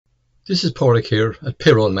This is Pádraig here at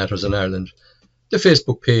Payroll Matters in Ireland, the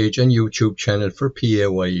Facebook page and YouTube channel for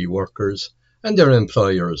PAYE workers and their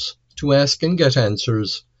employers to ask and get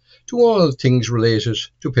answers to all things related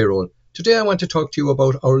to payroll. Today I want to talk to you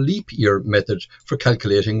about our leap year method for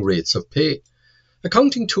calculating rates of pay.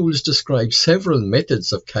 Accounting tools describe several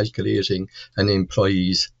methods of calculating an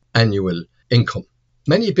employee's annual income.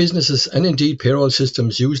 Many businesses and indeed payroll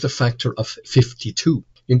systems use the factor of 52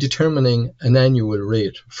 in determining an annual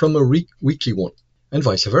rate from a weekly one, and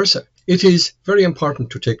vice versa. It is very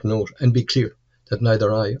important to take note and be clear that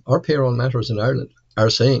neither I or Payroll Matters in Ireland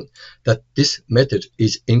are saying that this method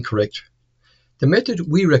is incorrect. The method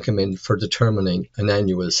we recommend for determining an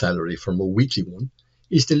annual salary from a weekly one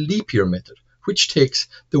is the leap year method, which takes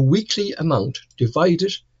the weekly amount,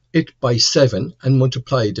 divided it by 7 and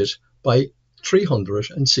multiplied it by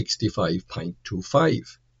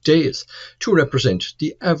 365.25 days to represent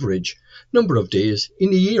the average number of days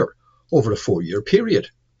in a year over a 4-year period.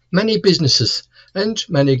 Many businesses and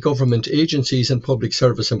many government agencies and public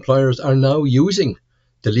service employers are now using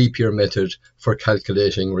the leap year method for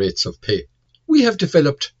calculating rates of pay. We have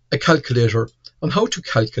developed a calculator on how to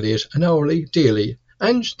calculate an hourly, daily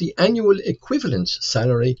and the annual equivalence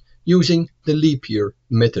salary using the leap year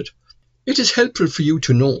method. It is helpful for you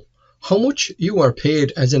to know how much you are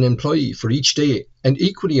paid as an employee for each day, and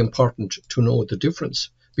equally important to know the difference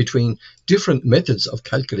between different methods of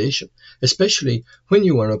calculation, especially when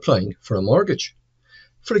you are applying for a mortgage.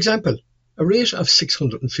 For example, a rate of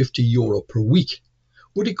 €650 per week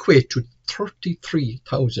would equate to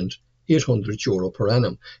 €33,800 per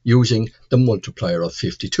annum using the multiplier of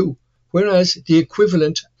 52, whereas the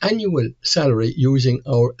equivalent annual salary using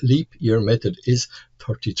our leap year method is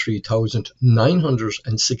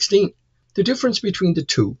 $33,916. The difference between the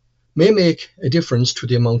two may make a difference to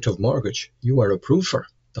the amount of mortgage you are approved for.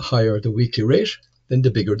 The higher the weekly rate, then the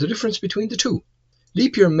bigger the difference between the two.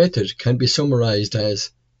 Leap year method can be summarized as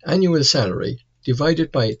annual salary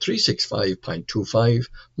divided by 365.25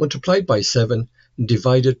 multiplied by 7 and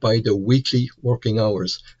divided by the weekly working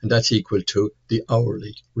hours, and that's equal to the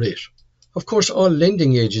hourly rate. Of course, all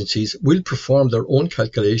lending agencies will perform their own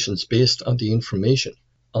calculations based on the information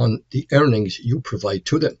on the earnings you provide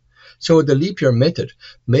to them. So the leap year method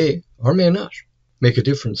may or may not make a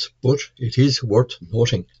difference, but it is worth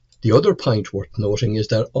noting. The other point worth noting is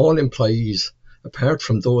that all employees, apart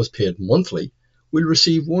from those paid monthly, will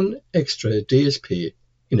receive one extra day's pay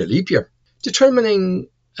in a leap year. Determining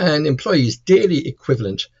an employee's daily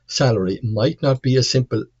equivalent salary might not be as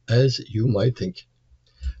simple as you might think.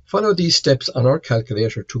 Follow these steps on our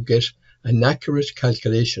calculator to get an accurate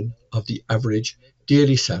calculation of the average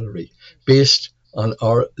daily salary based on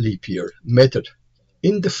our leap year method.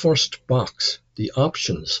 In the first box, the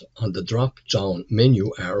options on the drop-down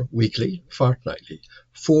menu are weekly, fortnightly,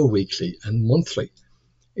 4-weekly and monthly.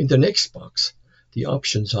 In the next box, the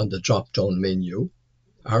options on the drop-down menu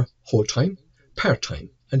are whole-time, part-time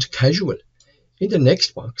and casual. In the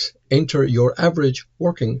next box, enter your average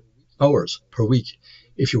working hours per week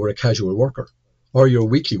if you are a casual worker, or your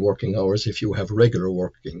weekly working hours if you have regular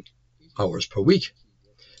working hours per week.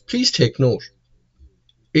 Please take note,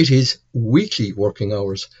 it is weekly working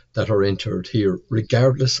hours that are entered here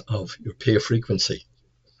regardless of your pay frequency.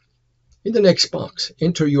 In the next box,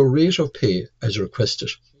 enter your rate of pay as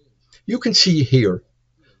requested. You can see here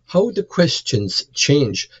how the questions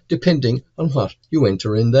change depending on what you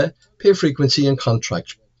enter in the pay frequency and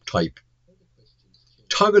contract type.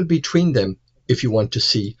 Toggle between them if you want to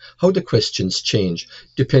see how the questions change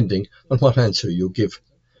depending on what answer you give.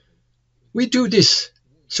 We do this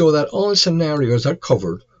so that all scenarios are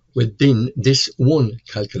covered within this one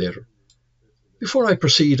calculator. Before I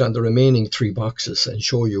proceed on the remaining 3 boxes and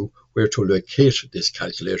show you where to locate this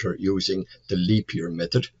calculator using the leap year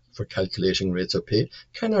method for calculating rates of pay,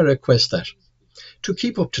 can I request that to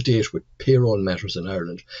keep up to date with Payroll Matters in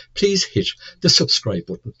Ireland, please hit the subscribe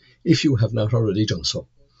button if you have not already done so.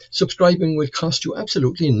 Subscribing will cost you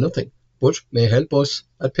absolutely nothing, but may help us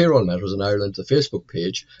at Payroll Matters in Ireland, the Facebook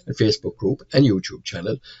page and Facebook group and YouTube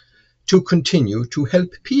channel, to continue to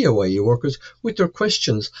help PAYE workers with their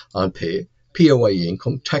questions on pay, PAYE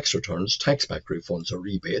income, tax returns, tax back refunds or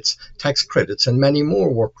rebates, tax credits and many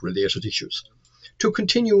more work-related issues. To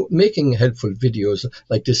continue making helpful videos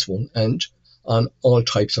like this one and on all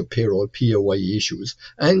types of payroll PAYE issues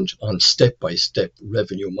and on step-by-step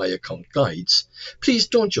revenue my account guides, please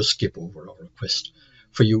don't just skip over our request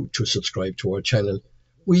for you to subscribe to our channel.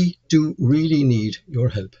 We do really need your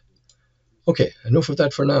help. Okay, enough of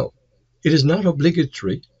that for now. It is not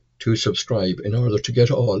obligatory to subscribe in order to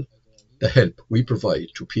get all the help we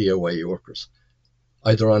provide to PAYE workers,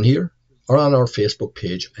 either on here or on our Facebook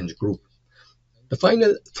page and group. The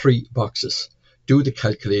final 3 boxes do the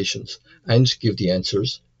calculations and give the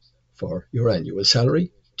answers for your annual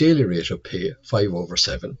salary, daily rate of pay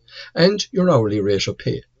 5/7, and your hourly rate of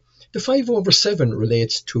pay. The 5/7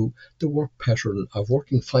 relates to the work pattern of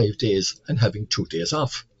working 5 days and having 2 days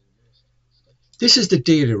off. This is the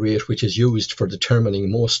daily rate which is used for determining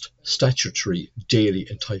most statutory daily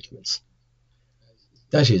entitlements.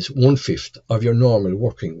 That is 1/5 of your normal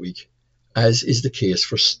working week, as is the case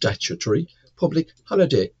for statutory public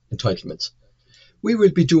holiday entitlements. We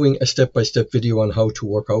will be doing a step-by-step video on how to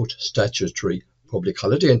work out statutory public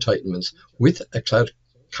holiday entitlements with a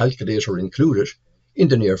calculator included in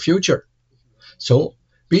the near future. So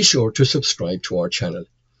be sure to subscribe to our channel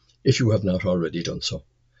if you have not already done so.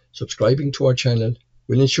 Subscribing to our channel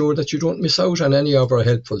will ensure that you don't miss out on any of our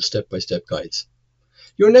helpful step-by-step guides.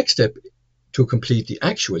 Your next step to complete the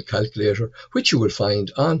actual calculator, which you will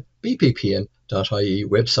find on bppm.ie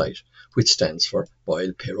website, which stands for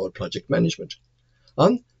Boyle Payroll Project Management.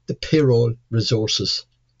 On the Payroll Resources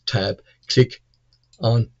tab, click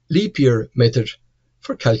on Leap Year Method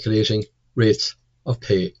for calculating rates of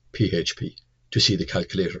pay PHP to see the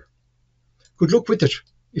calculator. Good luck with it.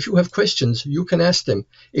 If you have questions, you can ask them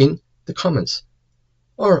in the comments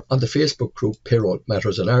or on the Facebook group Payroll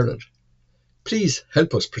Matters in Ireland. Please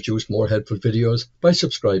help us produce more helpful videos by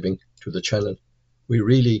subscribing to the channel. We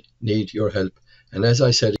really need your help, and as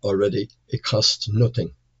I said already, it costs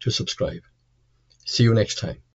nothing to subscribe. See you next time.